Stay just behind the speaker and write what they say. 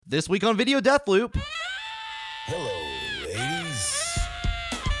This week on Video Deathloop. Hello, ladies.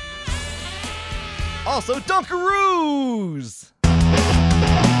 Also, Dunkaroos!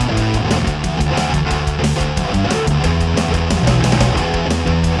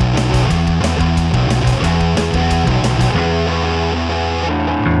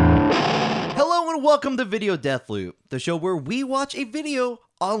 Hello and welcome to Video Deathloop, the show where we watch a video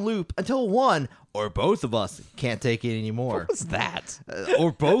on loop until one or both of us can't take it anymore. What was that?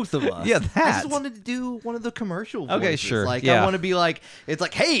 Or both of us. Yeah, I that. just wanted to do one of the commercial voices. Okay, sure. Like, Yeah. I want to be like, it's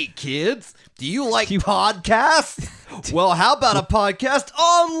like, hey, kids, do you like podcasts? Well, how about a podcast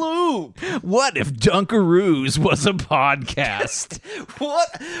on loop? What if Dunkaroos was a podcast?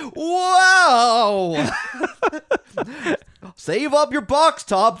 What? Wow! Save up your box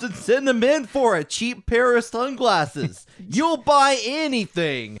tops and send them in for a cheap pair of sunglasses. You'll buy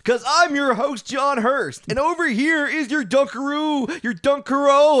anything. Because I'm your host, John Hurst. And over here is your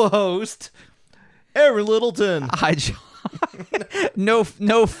Dunkaro host, Aaron Littleton. Hi, John. No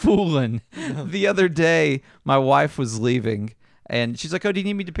fooling. The other day, my wife was leaving, and she's like, "Oh, do you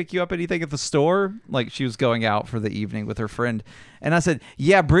need me to pick you up anything at the store?" Like, she was going out for the evening with her friend. And I said,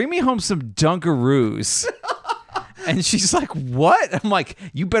 "Yeah, bring me home some Dunkaroos." And she's like, "What?" I'm like,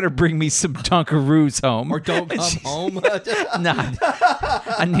 "You better bring me some Dunkaroos home." Or don't come home. Nah,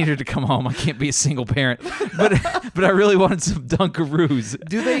 I need her to come home. I can't be a single parent. But I really wanted some Dunkaroos.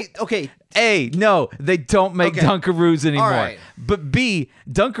 Do they? Okay. A, no, they don't make Okay. Dunkaroos anymore. All right. But B,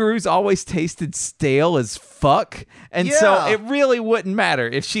 Dunkaroos always tasted stale as fuck. And so Yeah. it really wouldn't matter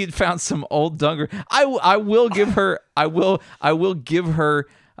if she had found some old Dunkaroo. I will give her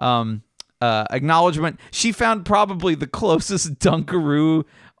acknowledgement. She found probably the closest Dunkaroo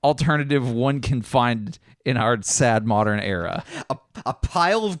alternative one can find in our sad modern era. A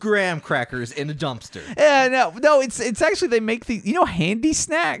pile of graham crackers in a dumpster. Yeah, no, it's actually they make these, Handy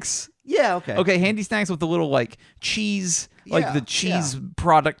Snacks. Yeah, okay. Okay, Handy Snacks with the little like cheese, like Yeah, the cheese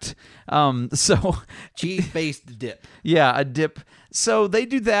product. So Cheese-based dip. yeah, a dip. So they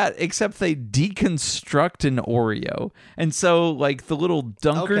do that, except they deconstruct an Oreo, and so like the little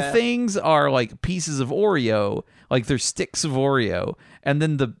Dunker Okay. things are like pieces of Oreo, like they're sticks of Oreo, and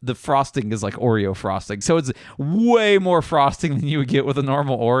then the frosting is like Oreo frosting. So it's way more frosting than you would get with a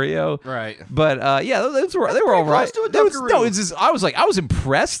normal Oreo. Right. But yeah, they were all pretty right. close to a There was- Dunkaroo. no, it's just I was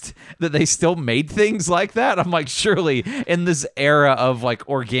impressed that they still made things like that. I'm like, surely in this era of like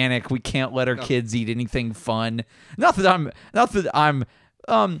organic, we can't let our kids eat anything fun. Not that I'm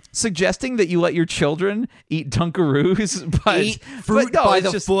suggesting that you let your children eat Dunkaroos, but Eat fruit but no, by it's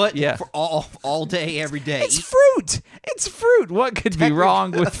the just- foot Yeah. for all day, every day. It's fruit. It's fruit. What could be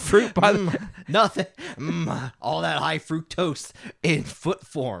wrong with fruit by the Nothing. All that high fructose in foot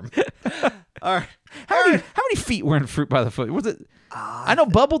form. All right. How many feet were in fruit by the foot? Was it? I know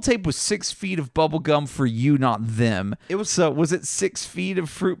bubble tape was 6 feet of bubble gum for you, not them. It was- so. Was it 6 feet of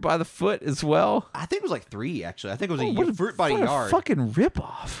fruit by the foot as well? I think it was like 3, actually. I think it was What a fruit by the what a yard. fucking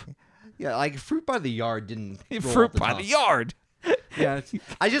ripoff! Yeah, like fruit by the yard didn't. roll Fruit off the by tongue. the yard. Yeah,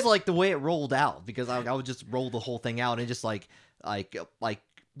 I just like the way it rolled out because I would just roll the whole thing out and just like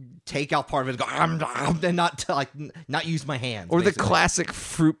take out part of it and go and not use my hands. Or the basically. classic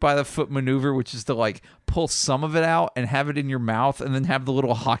fruit by the foot maneuver, which is to like pull some of it out and have it in your mouth, and then have the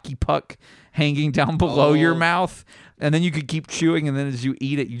little hockey puck hanging down below your Oh. mouth. And then you could keep chewing, and then as you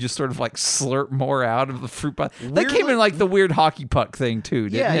eat it, you just sort of like slurp more out of the fruit by. That came Weirdly- in like the weird hockey puck thing too,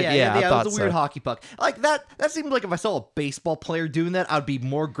 didn't it? Yeah, I it thought was a weird so. hockey puck. Like that seemed like if I saw a baseball player doing that, I'd be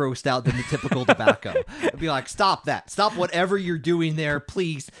more grossed out than the typical tobacco. I'd be like, stop that. Stop whatever you're doing there,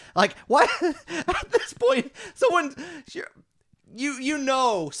 please. Like, why at this point, someone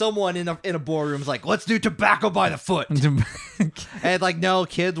someone in a boardroom is like, let's do tobacco by the foot. And like, no,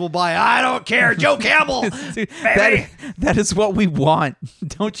 kids will buy, I don't care, Joe Campbell. Dude, baby. that is what we want.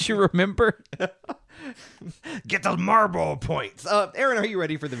 Don't you remember? Get those Marlboro points. Aaron, are you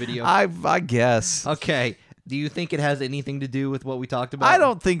ready for the video? I guess. Okay. Do you think it has anything to do with what we talked about? I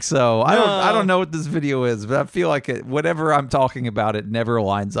don't think so. I No. don't know what this video is, but I feel like whatever I'm talking about, it never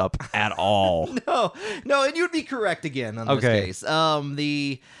lines up at all. No, and you'd be correct again on Okay. this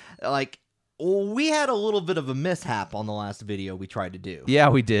case. We had a little bit of a mishap on the last video we tried to do. Yeah,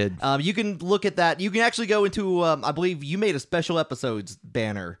 we did. You can look at that. You can actually go into, I believe you made a special episodes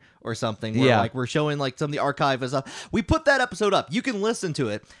banner or something where Yeah. like we're showing like some of the archive and stuff. We put that episode up. You can listen to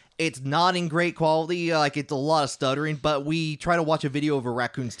it. It's not in great quality. Like it's a lot of stuttering, but we try to watch a video of a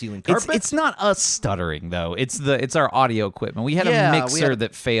raccoon stealing carpet. It's not us stuttering though. It's our audio equipment. We had Yeah, a we mixer had-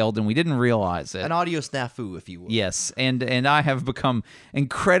 that failed and we didn't realize it. an audio snafu, if you will. Yes, and I have become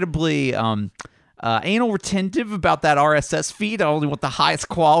incredibly anal retentive about that RSS feed. I only want the highest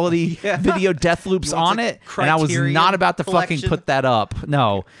quality video death loops You want on the it, and I was Criterion not about to fucking collection? put that up.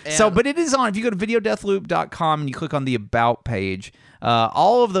 No. So, And- but it is on. If you go to videodeathloop.com and you click on the About page,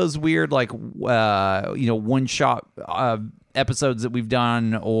 all of those weird, like, one-shot episodes that we've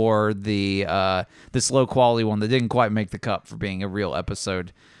done, or the this low-quality one that didn't quite make the cut for being a real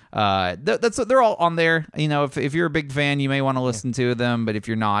episode, they're all on there. If you're a big fan, you may want to listen to them, but if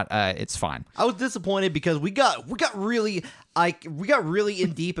you're not, it's fine. I was disappointed because we got really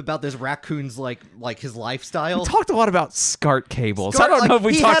in deep about this raccoon's like his lifestyle. We talked a lot about SCART cables. SCART, I don't know if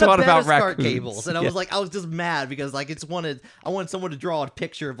we he talked had a lot bed about of SCART raccoons. cables, and I was just mad because I wanted someone to draw a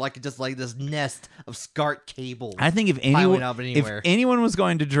picture of just this nest of SCART cables. I think if piling up anywhere. anyone was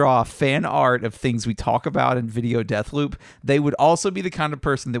going to draw fan art of things we talk about in Video Deathloop, they would also be the kind of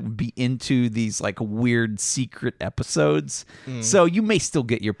person that would be into these like weird secret episodes. So you may still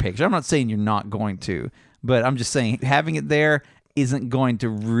get your picture. I'm not saying you're not going to, but I'm just saying having it there isn't going to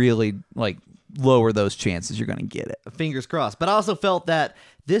really like lower those chances you're going to get it. Fingers crossed. But I also felt that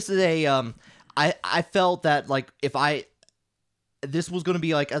this is a I felt that this was going to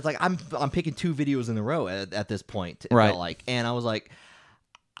be like, I was like, I'm picking 2 videos in a row at this point. It Right. felt like, and I was like,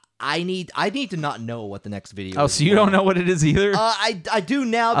 I need to not know what the next video. Oh, is so you don't know what it is either? I do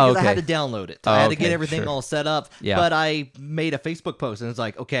now because I had to download it. I had to get okay, everything sure. all set up. Yeah. But I made a Facebook post and it's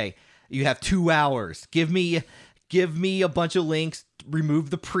like, okay, you have 2 hours. Give me a bunch of links. Remove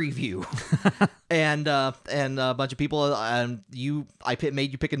the preview, and a bunch of people.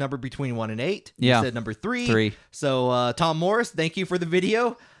 Made you pick a number between 1 and 8. Yeah. You said number 3. 3. So Tom Morris, thank you for the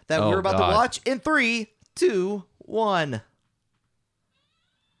video that Oh, we're about God. to watch in 3, 2, 1.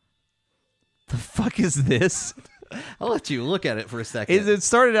 The fuck is this? I'll let you look at it for a second. It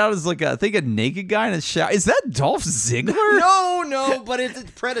started out as like a naked guy in a shower. Is that Dolph Ziggler? No, but it's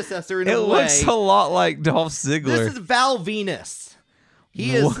its predecessor in It a way. looks a lot like Dolph Ziggler. This is Val Venus.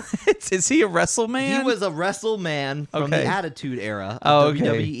 He is. What? Is he a WrestleMan? He was a WrestleMan from Okay. the Attitude Era of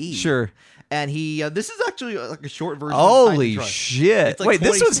WWE. Sure. And he. This is actually like a short version. Holy of Titantron. shit! It's like Wait,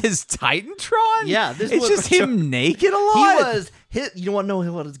 this 20 was his Titantron? Yeah, this it's was just a him naked a He lot. was. You want to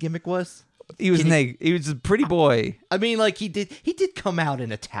know what his gimmick was? He was Can you- naked. He was a pretty boy. I mean, like he did come out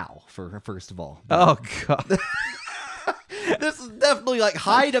in a towel first of all. Oh god. This is definitely like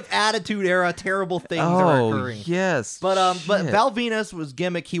height of Attitude Era. Terrible things are occurring. yes. But Shit. Val Venus was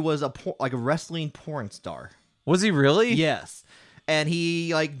gimmick. He was a wrestling porn star. was he really? Yes. And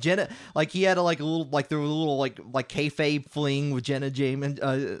he Jenna, he had a little there was a little like kayfabe fling with Jenna Jameson,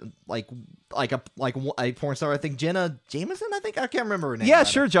 a porn star. I think Jenna Jameson. I can't remember her name. Yeah, right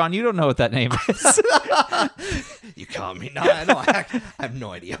sure, John. You don't know what that name is. now. You caught me. No, I have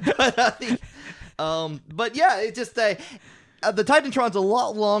no idea. But yeah, it's just the Titantron's a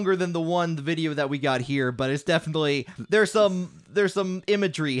lot longer than the video that we got here, but it's definitely there's some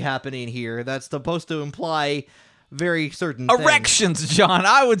imagery happening here that's supposed to imply very certain things. Erections, John.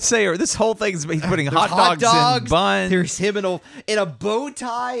 I would say, or this whole thing's he's putting There's hot dogs in buns. There's him in a bow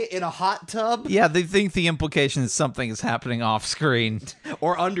tie in a hot tub Yeah, they think the implication is something is happening off screen.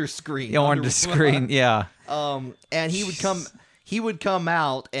 or under screen. Under screen, yeah. And he would come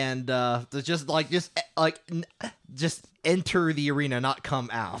out and just enter the arena, not come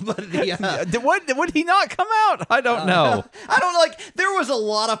out. But Would he not come out? I don't know. I don't there was a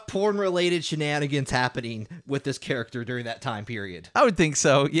lot of porn related shenanigans happening with this character during that time period. I would think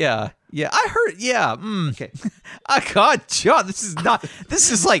so. Yeah. Yeah. I heard. Yeah. Okay. God, John, this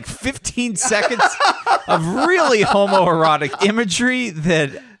is like 15 seconds of really homoerotic imagery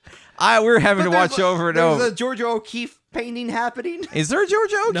that we're having to watch over and over. There's a Georgia O'Keeffe painting happening. Is there a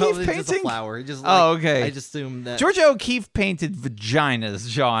Georgia O'Keeffe No, it's painting? just a flower. It just, okay. I just assume that. Georgia O'Keeffe painted vaginas,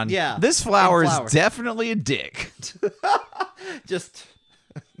 John. Yeah, This flower flower. is definitely a dick. Just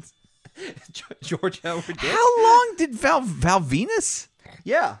Georgia over there. How long did Val Venus?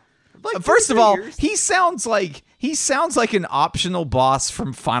 Yeah. Like First of 33 all, years. he sounds like an optional boss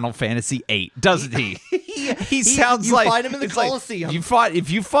from Final Fantasy VIII, doesn't he? He sounds you like find him in the it's like Colosseum. if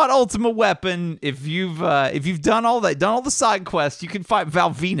you fought Ultimate Weapon, if you've done all the side quests, you can fight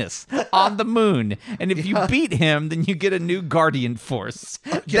Val Venus on the moon, and if you beat him, then you get a new Guardian Force.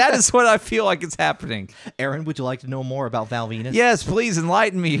 That is what I feel like is happening. Aaron, would you like to know more about Val Venus? Yes, please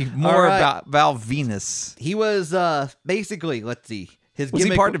enlighten me more right. about Val Venus. He was basically, let's see. His Was he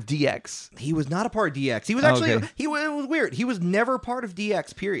gimmick, part of DX? He was not a part of DX. He was actually okay. it was weird. He was never part of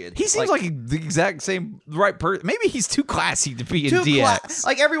DX. Period. He seems like the exact same right person. Maybe he's too classy to be in too DX.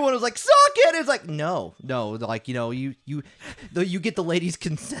 like everyone was like, suck it. It's like no, like you get the ladies'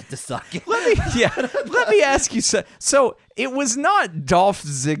 consent to suck it. Let me ask you. So it was not Dolph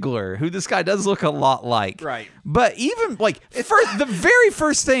Ziggler, who this guy does look a lot like. Right. But even like the very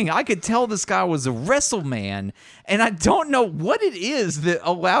first thing, I could tell this guy was a WrestleMan, and I don't know what it is that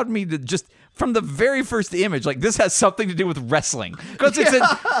allowed me to just, from the very first image, like, this has something to do with wrestling, because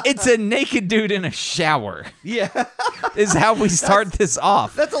it's a naked dude in a shower. Yeah. Is how we start this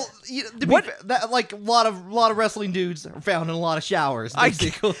off. That's like a lot of wrestling dudes are found in a lot of showers,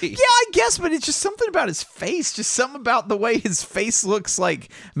 basically. Yeah, I guess, but it's just something about his face, just something about the way his face looks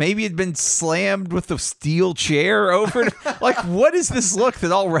like maybe it'd been slammed with a steel chair over it. Like, what is this look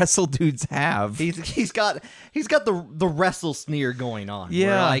that all wrestle dudes have? He's got the wrestle sneer going on.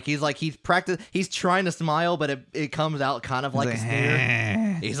 Yeah. Where he's trying to smile, but it comes out kind of like a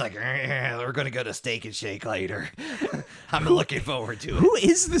sneer. He's like, we're gonna go to Steak and Shake later. I'm looking forward to it. Who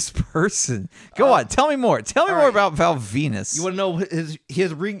is this person? Go on, tell me more. Tell me more about Val Venus. You want to know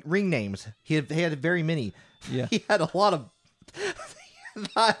his ring names? He had very many. Yeah. He had a lot of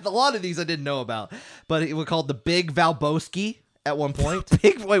these I didn't know about, but it was called the Big Valboski at one point.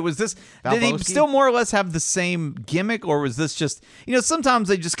 Wait, was this? Did he still more or less have the same gimmick, or was this just? Sometimes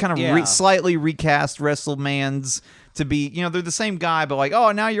they just kind of slightly recast WrestleMans to be, they're the same guy, but like,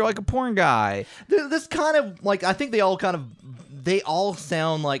 oh, now you're like a porn guy. This kind of like, I think they all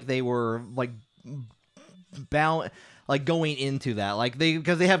sound like they were like bound, like going into that, like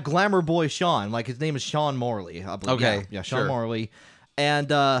because they have Glamour Boy Sean, like his name is Sean Morley, I believe. Okay, yeah, Sean Morley,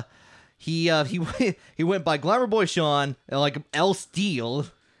 and he went by Glamour Boy Sean, like El Steel,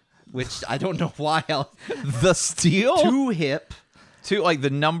 which I don't know why. The Steel? Too hip. Two, like the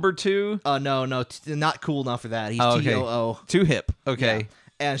number 2? No, not cool enough for that. He's TOO. Too hip. Okay.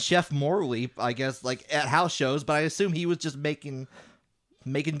 Yeah. And Chef Morley, I guess, like at house shows, but I assume he was just making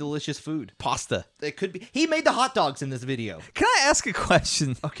delicious food. Pasta. It could be. He made the hot dogs in this video. Can I ask a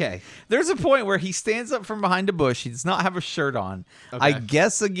question? Okay. There's a point where he stands up from behind a bush. He does not have a shirt on. Okay. I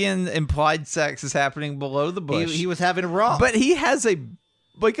guess, again, implied sex is happening below the bush. He was having a romp. But he has a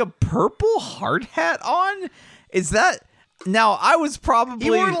purple hard hat on? Is that... Now, I was probably...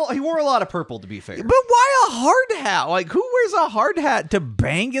 He wore a lot of purple, to be fair. But why a hard hat? Like, who wears a hard hat to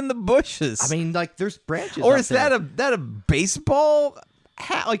bang in the bushes? I mean, like, there's branches. Or is that a baseball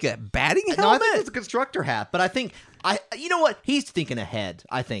hat, like a batting helmet? No, I think it's a constructor hat. But I think you know what? He's thinking ahead.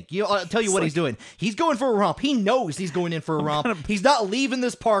 I think. I'll tell you what he's doing. He's going for a romp. He knows he's going in for a romp. He's not leaving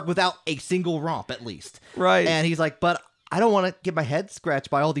this park without a single romp, at least. Right. And he's like, but I don't want to get my head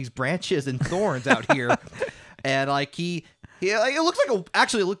scratched by all these branches and thorns out here. And like it looks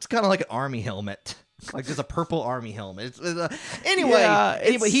like it looks kind of like an army helmet, like just a purple army helmet. Anyway,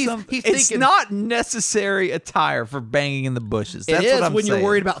 he's thinking it's not necessary attire for banging in the bushes. That's what I'm when saying. You're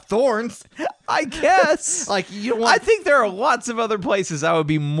worried about thorns. I guess. Like you don't want. I think there are lots of other places I would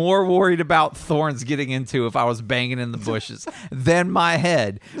be more worried about thorns getting into if I was banging in the bushes than my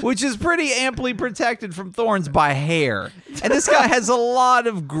head, which is pretty amply protected from thorns by hair. And this guy has a lot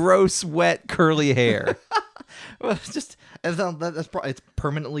of gross, wet, curly hair. Well, it's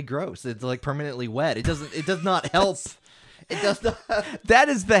permanently gross. It's like permanently wet. It does not help. It does not. That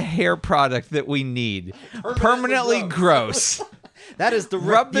is the hair product that we need. Permanently gross. That is the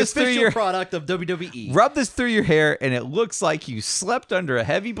official product of WWE. Rub this through your hair, and it looks like you slept under a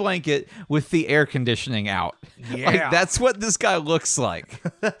heavy blanket with the air conditioning out. Yeah, like, that's what this guy looks like.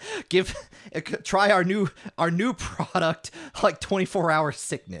 Try our new product, like 24-hour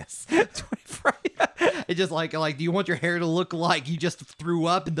sickness. 24. It's just like, do you want your hair to look like you just threw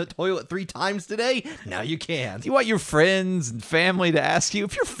up in the toilet 3 times today? Now you can. Do you want your friends and family to ask you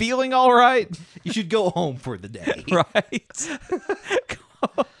if you're feeling all right? You should go home for the day. Right.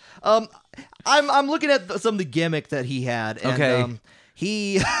 I'm looking at some of the gimmick that he had. And, okay.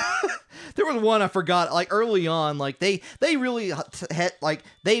 He there was one I forgot. Like early on, like they really had like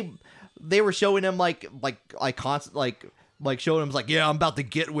they were showing him like showing him like, yeah, I'm about to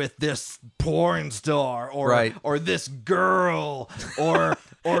get with this porn star or this girl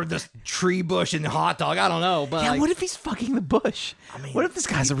or this tree bush and hot dog. I don't know, but yeah, what if he's fucking the bush? I mean, what if this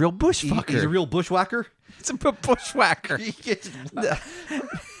guy's a real bush fucker? He's a real bushwhacker. It's a bushwhacker.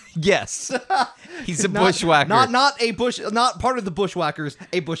 Yes, he's a bushwhacker. Not part of the bushwhackers.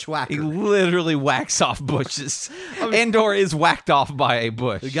 A bushwhacker. He literally whacks off bushes, and/or is whacked off by a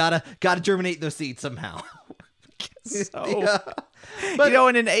bush. You gotta germinate those seeds somehow. So, yeah. But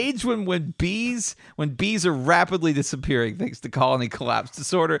in an age when bees are rapidly disappearing thanks to colony collapse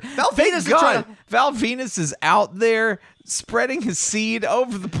disorder, Val Venus is out there spreading his seed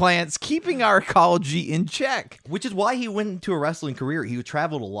over the plants, keeping our ecology in check. Which is why he went into a wrestling career. He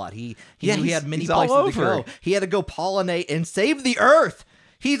traveled a lot. He had many all places to over. go. He had to go pollinate and save the earth.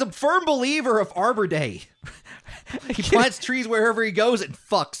 He's a firm believer of Arbor Day. He plants trees wherever he goes and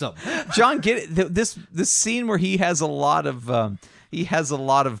fucks them. John, get it? This scene where he has a lot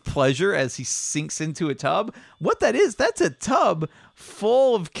of pleasure as he sinks into a tub. What that is? That's a tub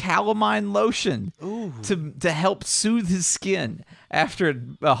full of calamine lotion to help soothe his skin after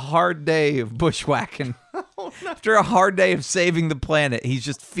a hard day of bushwhacking. After a hard day of saving the planet, he's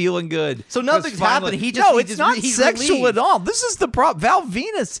just feeling good. So nothing's happened. He's not sexual relieved. at all. This is the problem. Val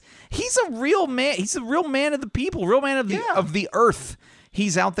Venus, he's a real man. He's a real man of the people, real man of the earth.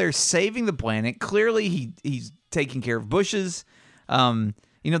 He's out there saving the planet. Clearly, he's taking care of bushes.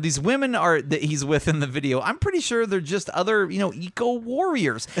 These women that he's with in the video, I'm pretty sure they're just other, eco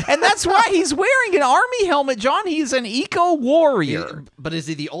warriors. And that's why he's wearing an army helmet, John. He's an eco warrior. But is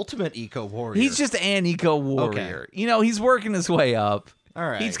he the ultimate eco warrior? He's just an eco warrior. Okay. He's working his way up. All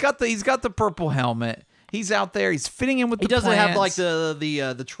right. He's got the purple helmet. He's out there. He's fitting in with the plants. He doesn't have like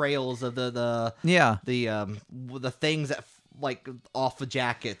the trails of the things that like off the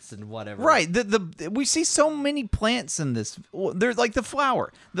jackets and whatever. Right. We see so many plants in this. There's like the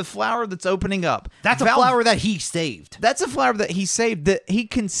flower that's opening up. That's a flower that he saved. That's a flower that he saved, that he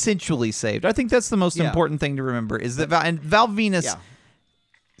consensually saved. I think that's the most important thing to remember is that Val Venus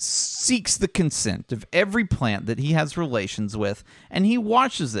seeks the consent of every plant that he has relations with, and he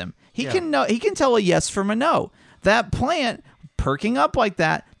watches them. He can tell a yes from a no. That plant perking up like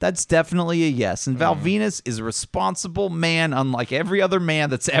that, that's definitely a yes. And Val Venus is a responsible man, unlike every other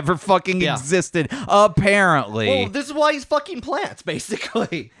man that's ever fucking existed, apparently. Well, this is why he's fucking plants,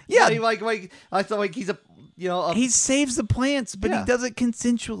 basically. Yeah. I feel like he's he saves the plants, but he does it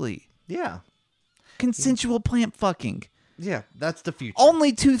consensually. Yeah. Consensual plant fucking. Yeah, that's the future.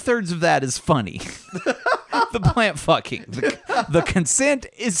 Only 2/3 of that is funny. The plant fucking. The consent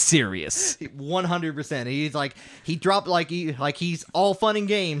is serious. 100%. He's like, he dropped he's all fun and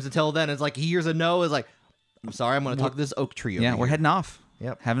games until then. It's like he hears a no. Is like, I'm sorry, I'm going to talk to this oak tree over here. We're heading off.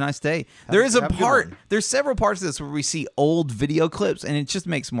 Yep. Have a nice day. There's several parts of this where we see old video clips, and it just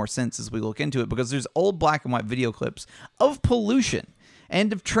makes more sense as we look into it because there's old black and white video clips of pollution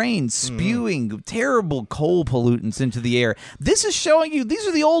and of trains spewing terrible coal pollutants into the air. This is showing you these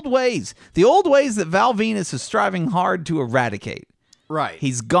are the old ways that Val Venus is striving hard to eradicate. Right.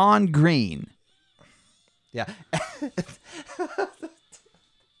 He's gone green. Yeah.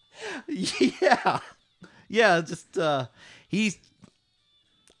 Yeah, just he's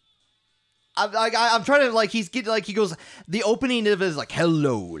I'm trying to he's getting he goes, the opening of it is like,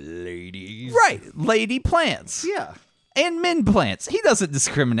 hello ladies. Right. Lady plants. Yeah. And men plants. He doesn't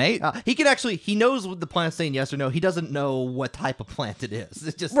discriminate. He knows what the plant's saying yes or no. He doesn't know what type of plant it is.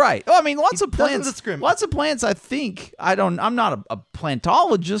 It's just right. Well, I mean, lots of plants. Lots of plants. I think I'm not a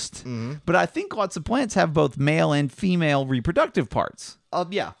plantologist, but I think lots of plants have both male and female reproductive parts.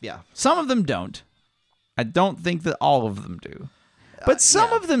 Yeah. Some of them don't. I don't think that all of them do, but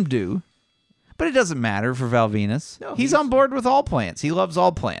some of them do. But it doesn't matter for Val Venus. No, he's on board with all plants. He loves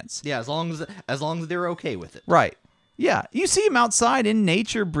all plants. Yeah, as long as they're okay with it. Right. Yeah, you see him outside in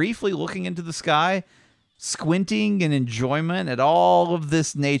nature briefly looking into the sky, squinting in enjoyment at all of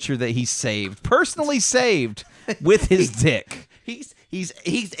this nature that he personally saved with his dick. He's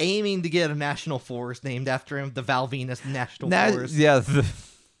aiming to get a national forest named after him, the Val Venus National Forest. Yeah, the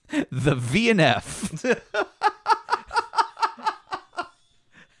VNF.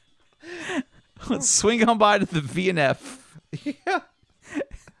 Let's swing on by to the VNF. Yeah.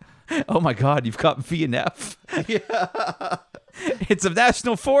 Oh my God, you've got VNF. Yeah. It's a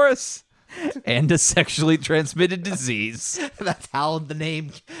national forest and a sexually transmitted disease. That's how the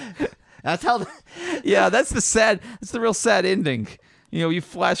name. That's the real sad ending. You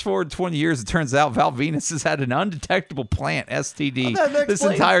flash forward 20 years, it turns out Val Venus has had an undetectable plant STD this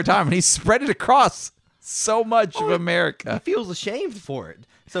entire time, and he's spread it across so much of America. He feels ashamed for it.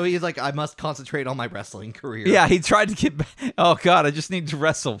 So he's like, I must concentrate on my wrestling career. Yeah, he tried to get back. Oh, God, I just need to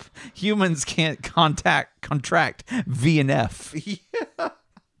wrestle. Humans can't contract VNF. Yeah.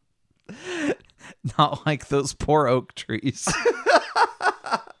 Not like those poor oak trees.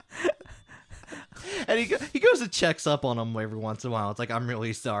 And he goes and checks up on them every once in a while. It's like, I'm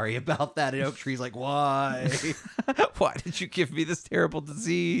really sorry about that. And oak tree's like, why? Why did you give me this terrible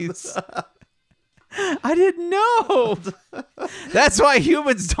disease? I didn't know. That's why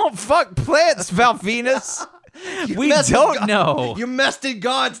humans don't fuck plants, Val Venus. We don't know. You messed in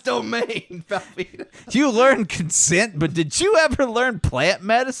God's domain, Val Venus. You learned consent, but did you ever learn plant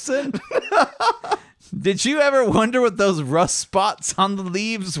medicine? Did you ever wonder what those rust spots on the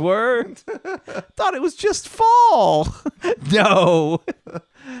leaves were? Thought it was just fall. No.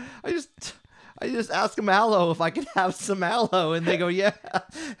 I just ask them aloe if I could have some aloe, and they go, yeah.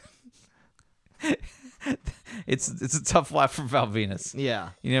 It's a tough life for Val Venus. Yeah.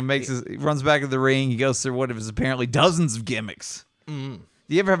 He runs back to the ring. He goes through what is apparently dozens of gimmicks. Do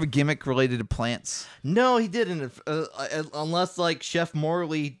you ever have a gimmick related to plants? No, he didn't. Unless like Chef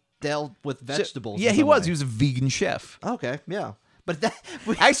Morley dealt with vegetables. Yeah, in he some was. way. He was a vegan chef. Okay, yeah. But that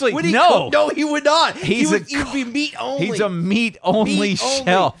Actually, would he no. cook? No, he would not. He He's would a- be meat only. He's a meat-only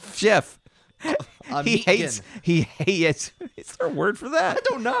chef. A He meatkin. hates. Is there a word for that? I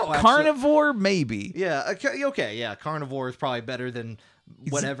don't know. Actually. Carnivore, maybe. Yeah. Okay. Yeah. Carnivore is probably better than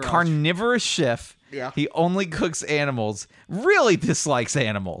He's whatever. a carnivorous chef. Yeah. He only cooks animals. Really dislikes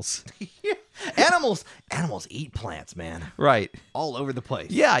animals. Yeah. Animals eat plants, man. Right. All over the place.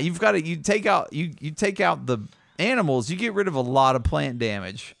 Yeah, you've got to. You take out the animals. You get rid of a lot of plant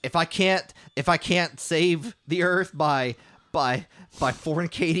damage. If I can't save the earth by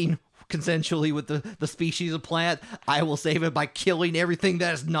fornicating consensually with the species of plant, I will save it by killing everything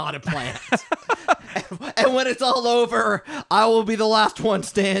that is not a plant. And when it's all over, I will be the last one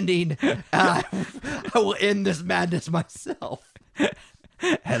standing. And I will end this madness myself.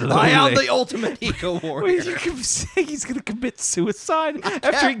 Hello, I am lady. the ultimate eco warrior. Wait, you can say he's going to commit suicide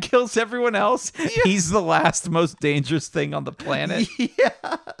after he kills everyone else? He's the last, most dangerous thing on the planet. Yeah,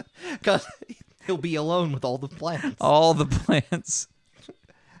 because he'll be alone with all the plants. All the plants.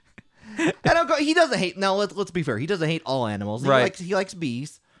 And he doesn't hate. Now let's be fair. He doesn't hate all animals. Right. He likes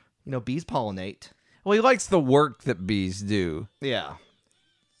bees. You know, bees pollinate. Well, he likes the work that bees do. Yeah.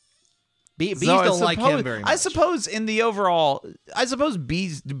 Bees So I don't like him suppose- very much. I suppose in the overall, do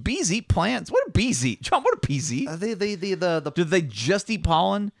bees eat plants? What do bees eat? John, what do bees eat? The Do they just eat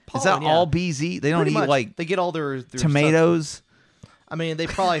pollen? Is that Pollen, yeah. all bees eat? They don't pretty eat much, like they get all their tomatoes? stuff. I mean, they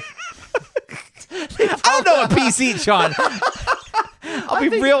probably. I don't know what bees eat, John. I'll be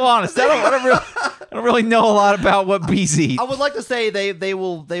real honest. I don't really know a lot about what bees eat. I would like to say they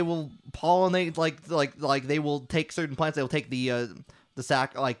will pollinate like they will take certain plants. They will take the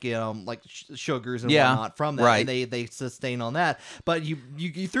sac like sugars and Yeah, whatnot from that, right. and they sustain on that. But you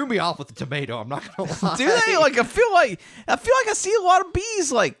threw me off with the tomato. I'm not gonna lie. Do they? Like I feel like I see a lot of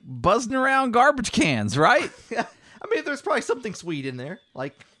bees like buzzing around garbage cans, right? I mean, there's probably something sweet in there,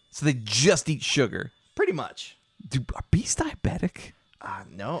 like So they just eat sugar. pretty much. Are bees diabetic?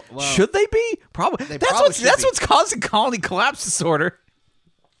 No, well, Should they be? Probably. They That's probably should that's be. what's causing colony collapse disorder.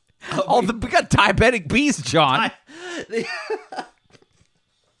 We got diabetic bees, John.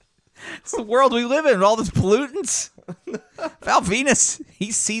 It's the world we live in with all this pollutants. Val Venus,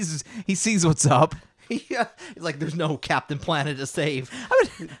 he sees what's up. Yeah, it's like there's no Captain Planet to save.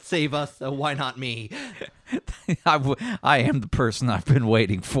 Save us, so why not me? I am the person I've been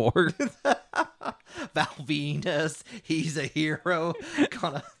waiting for. Val Venus, he's a hero.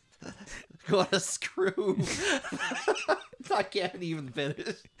 Gonna screw. I can't even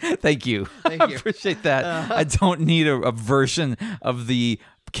finish. Thank you. Thank I you. appreciate that. I don't need a version of the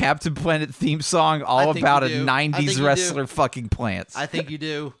Captain Planet theme song I all think about a you do. I think 90s you wrestler fucking plants. I think you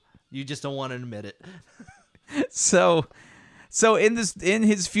do. You just don't want to admit it. So in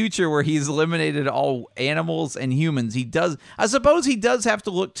his future where he's eliminated all animals and humans, I suppose he does have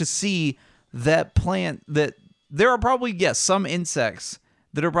to look to see that there are probably some insects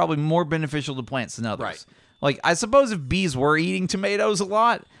that are probably more beneficial to plants than others. Right. Like I suppose if bees were eating tomatoes a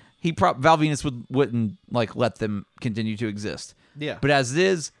lot, Val Venus wouldn't like let them continue to exist. Yeah. But as it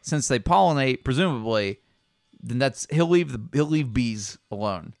is, since they pollinate, presumably, then he'll leave bees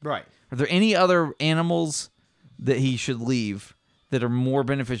alone. Right. Are there any other animals that he should leave that are more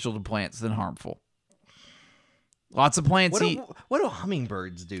beneficial to plants than harmful? Lots of plants eat. What do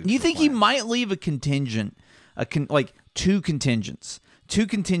hummingbirds do? You for think he plants? might leave a contingent, two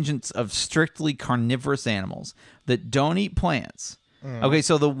contingents of strictly carnivorous animals that don't eat plants? Okay,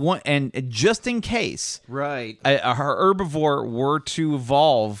 so the one, and just in case Right. a herbivore were to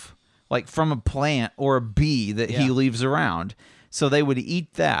evolve like from a plant or a bee that he Yeah. leaves around, so they would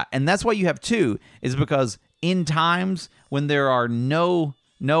eat that. And that's why you have two, is because in times when there are no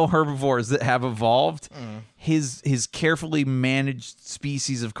herbivores that have evolved, his carefully managed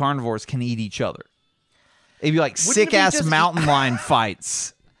species of carnivores can eat each other. It'd be like Wouldn't it sick be ass just- mountain lion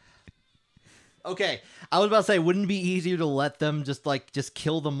fights. Okay, I was about to say, wouldn't it be easier to let them just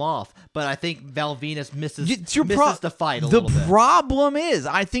kill them off? But I think Val Venus misses the fight a little bit.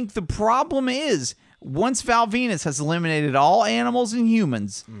 I think the problem is once Val Venus has eliminated all animals and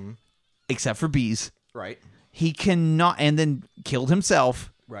humans, except for bees, Right. he cannot, and then killed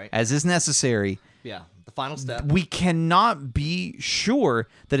himself, Right. as is necessary. Yeah. The final step. We cannot be sure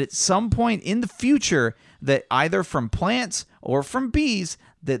that at some point in the future that either from plants or from bees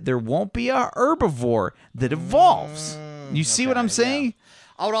that there won't be a herbivore that evolves. You see what I'm saying? Yeah.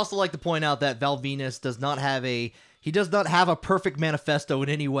 I would also like to point out that Val Venus does not have a perfect manifesto in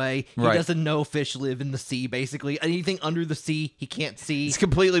any way. He Right. doesn't know fish live in the sea, basically. Anything under the sea, he can't see. He's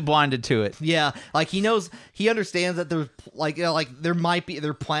completely blinded to it. Yeah, like he understands that there's there might be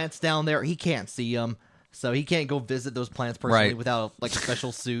plants down there. He can't see them, so he can't go visit those plants personally Right. without like a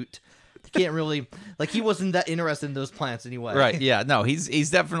special suit. He can't really he wasn't that interested in those plants anyway. Right, yeah. No, he's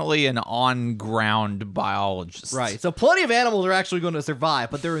definitely an on-ground biologist. Right. So plenty of animals are actually going to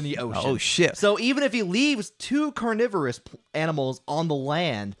survive, but they're in the ocean. Oh, shit. So even if he leaves two carnivorous animals on the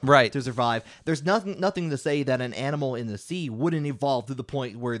land Right. to survive, there's nothing to say that an animal in the sea wouldn't evolve to the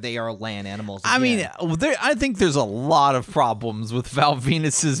point where they are land animals I mean, again. I think there's a lot of problems with Val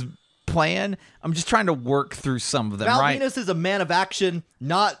Venus's plan. I'm just trying to work through some of them, Val right? Venus is a man of action,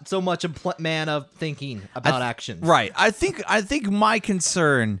 not so much a man of thinking about actions. Right. I think my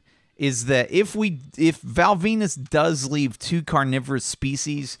concern is that if Val Venus does leave two carnivorous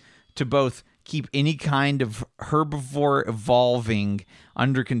species to both keep any kind of herbivore evolving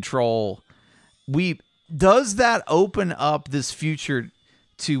under control, does that open up this future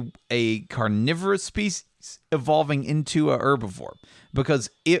to a carnivorous species evolving into a herbivore? Because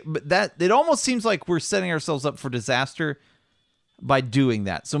it almost seems like we're setting ourselves up for disaster by doing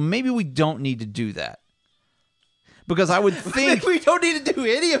that. So maybe we don't need to do that. Because I would think we don't need to do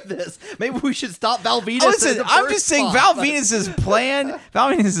any of this. Maybe we should stop Val Venus. listen, I'm just saying Val Venus's plan. Val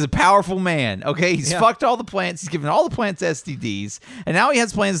Venus is a powerful man. Okay, he's fucked all the plants. He's given all the plants STDs, and now he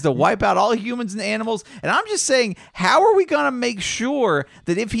has plans to wipe out all humans and animals. And I'm just saying, how are we gonna make sure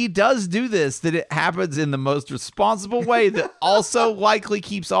that if he does do this, that it happens in the most responsible way that also likely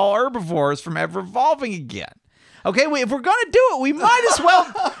keeps all herbivores from ever evolving again? Okay, if we're gonna do it, we might as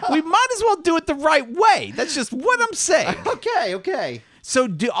well do it the right way. That's just what I'm saying. Okay. So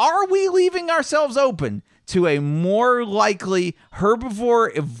are we leaving ourselves open to a more likely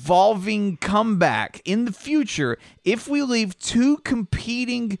herbivore evolving comeback in the future if we leave two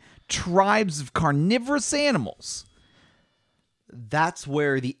competing tribes of carnivorous animals? That's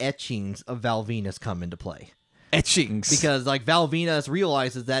where the etchings of Val Venus come into play. Etchings. Because Val Venus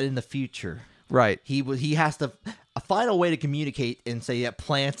realizes that in the future, right. he has to find a way to communicate and say that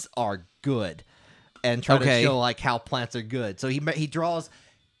plants are good, and try to show how plants are good. So he draws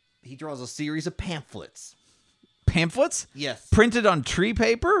a series of pamphlets. Pamphlets? Yes. Printed on tree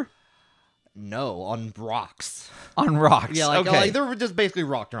paper? No, on rocks. On rocks. Yeah, okay. they were just basically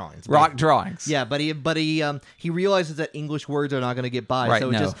rock drawings. Rock drawings. Yeah, but he realizes that English words are not going to get by. Right,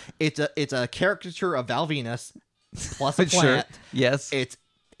 So it's a caricature of Val Venus plus a Sure. plant. Yes. It's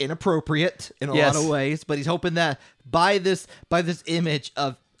inappropriate in a lot of ways, but he's hoping that by this image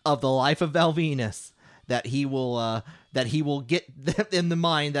of the life of Val Venus, that he will get in the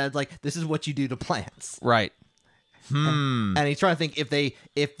mind that this is what you do to plants. Right. And he's trying to think if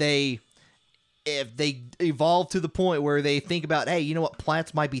they evolve to the point where they think about, hey, you know what,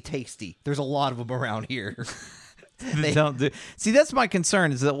 plants might be tasty. There's a lot of them around here. See, that's my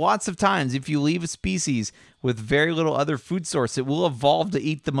concern, is that lots of times if you leave a species with very little other food source, it will evolve to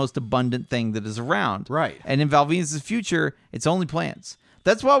eat the most abundant thing that is around. Right. And in Val Venus' future, it's only plants.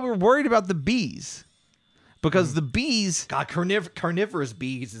 That's why we're worried about the bees. Because the bees... God, carnivorous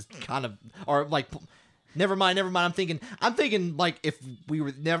bees is kind of... Or Never mind. I'm thinking if we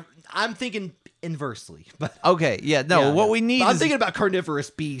were never... I'm thinking inversely. But Okay, yeah, no, what we need I'm is... thinking about carnivorous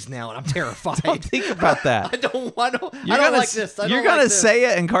bees now, and I'm terrified. Don't think about that. I don't like this. You're going to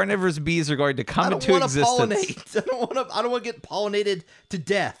say it, and carnivorous bees are going to come into existence. Pollinate. I don't want to get pollinated to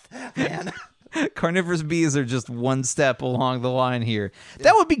death, man. Carnivorous bees are just one step along the line here.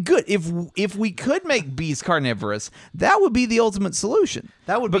 That would be good. If we could make bees carnivorous, that would be the ultimate solution.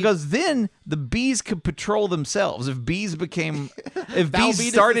 That would be- because then the bees could patrol themselves. If bees became, if Val bees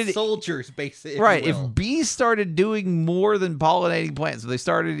Venus' started, soldiers, basically. right? If bees started doing more than pollinating plants, if they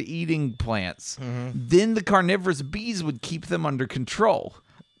started eating plants, then the carnivorous bees would keep them under control.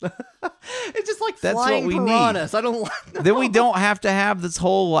 It's just like That's flying what we piranhas. I don't like. Then we don't have to have this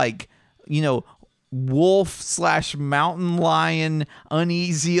whole wolf/mountain lion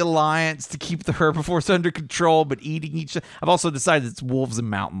uneasy alliance to keep the herbivores under control, but eating each other. I've also decided it's wolves and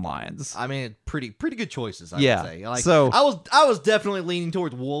mountain lions. I mean, pretty good choices. I Yeah, would say. so- I was definitely leaning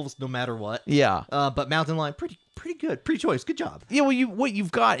towards wolves, no matter what. Yeah. But mountain lion, pretty good, pretty choice. Good job. Yeah, well, what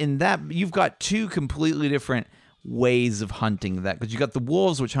you've got in that, you've got two completely different ways of hunting that, because you've got the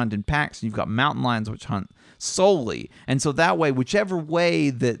wolves, which hunt in packs, and you've got mountain lions, which hunt solely. And so that way, whichever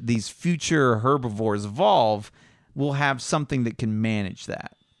way that these future herbivores evolve, we'll have something that can manage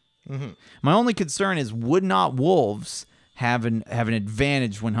that. My only concern is, would not wolves have an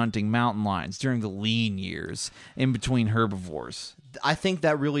advantage when hunting mountain lions during the lean years in between herbivores? I think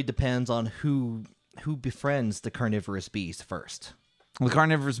that really depends on who befriends the carnivorous beast first. The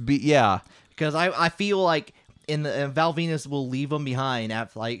carnivorous yeah. Because I feel like Val Venus will leave them behind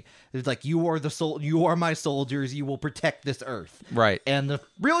at it's like you are my soldiers, you will protect this earth. Right. And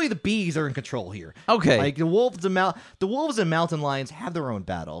the bees are in control here. Okay. Like the wolves and mountain lions have their own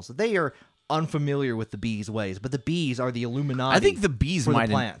battles. They are unfamiliar with the bees' ways, but the bees are the Illuminati. I think the bees for the might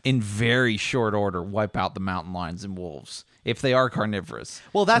plant. in very short order wipe out the mountain lions and wolves if they are carnivorous.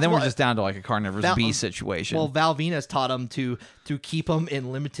 Well, that's and then what- we're just down to like a carnivorous bee situation. Well, Val Venus taught him to keep them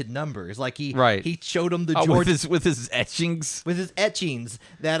in limited numbers. Like he showed him the George with his etchings. with his etchings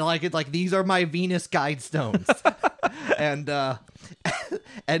that it's like these are my Venus guide stones, and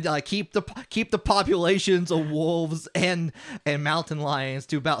keep the populations of wolves and mountain lions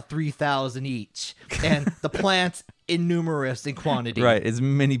to about 3,000 each, and the plants innumerous in quantity. Right, as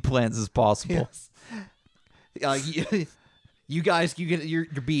many plants as possible. Yes. You guys, you get your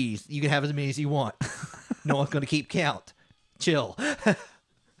bees. You can have as many as you want. No one's gonna keep count. Chill.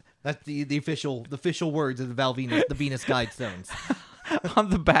 That's the official words of the Venus guide stones. On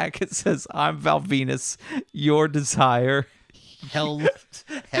the back it says, "I'm Val Venus, your desire."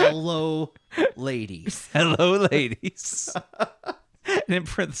 Hello, ladies. Hello, ladies. And in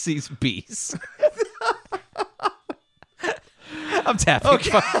parentheses, bees. I'm tapping.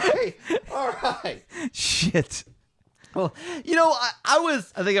 Okay. All right. Shit. Well, I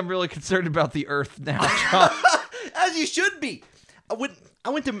think I'm really concerned about the Earth now, John. as you should be. I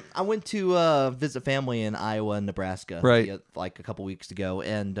went to visit family in Iowa and Nebraska, Right. like a couple weeks ago,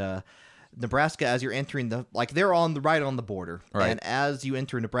 and Nebraska, as you're entering they're right on the border, Right. and as you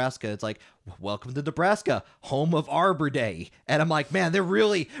enter Nebraska, it's like, welcome to Nebraska, home of Arbor Day, and I'm like, man, they're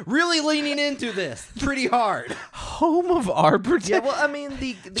really, really leaning into this pretty hard. Home of Arbor Day. Yeah, well, I mean,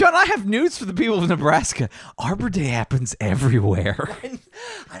 John, I have news for the people of Nebraska. Arbor Day happens everywhere.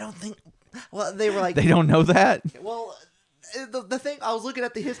 I don't think. Well, they were like, They don't know that? well, the thing, I was looking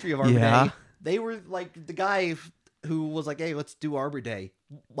at the history of Arbor Yeah. Day. They were like the guy who was like, hey, let's do Arbor Day,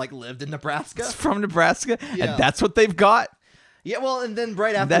 like lived in Nebraska. It's from Nebraska, Yeah. and that's what they've got. Yeah, well, and then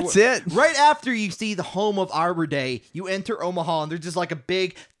right after That's it. Right after you see the home of Arbor Day, you enter Omaha, and there's just like a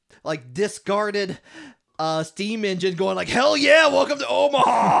big, like discarded steam engine going like, hell yeah, welcome to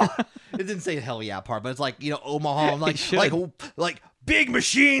Omaha. It didn't say hell yeah part, but it's like, Omaha, like big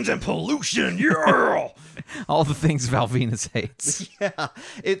machines and pollution, yeah. All the things Val Venus hates. Yeah,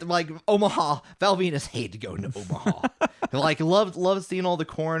 it's like Omaha. Val Venus hated going to Omaha. Like loved seeing all the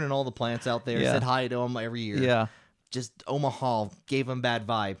corn and all the plants out there. Yeah. Said hi to them every year. Yeah, Just Omaha gave him bad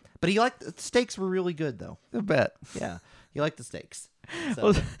vibe, but he liked the steaks were really good though. I bet. Yeah, he liked the steaks. So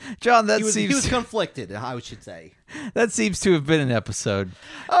Well, John, he was conflicted, I should say. that seems to have been an episode.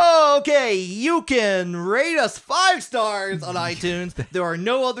 Okay, you can rate us 5 stars on iTunes. There are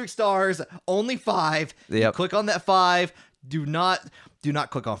no other stars, only 5. You Yep. click on that 5. Do not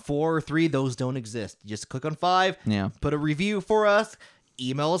click on 4 or 3. Those don't exist. Just click on 5. Yeah. Put a review for us.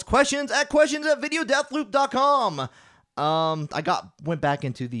 Email us questions@videodeathloop.com. I went back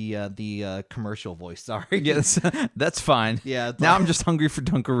into the commercial voice. Sorry. Yes, that's fine. Yeah, it's Now like- I'm just hungry for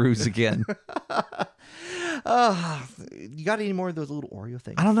Dunkaroos again. You got any more of those little Oreo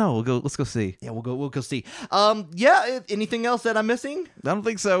things? I don't know. Let's go see. Yeah, we'll go see. Yeah. Anything else that I'm missing? I don't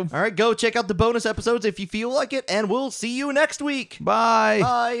think so. All right, go check out the bonus episodes if you feel like it, and we'll see you next week.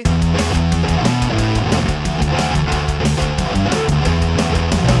 Bye. Bye.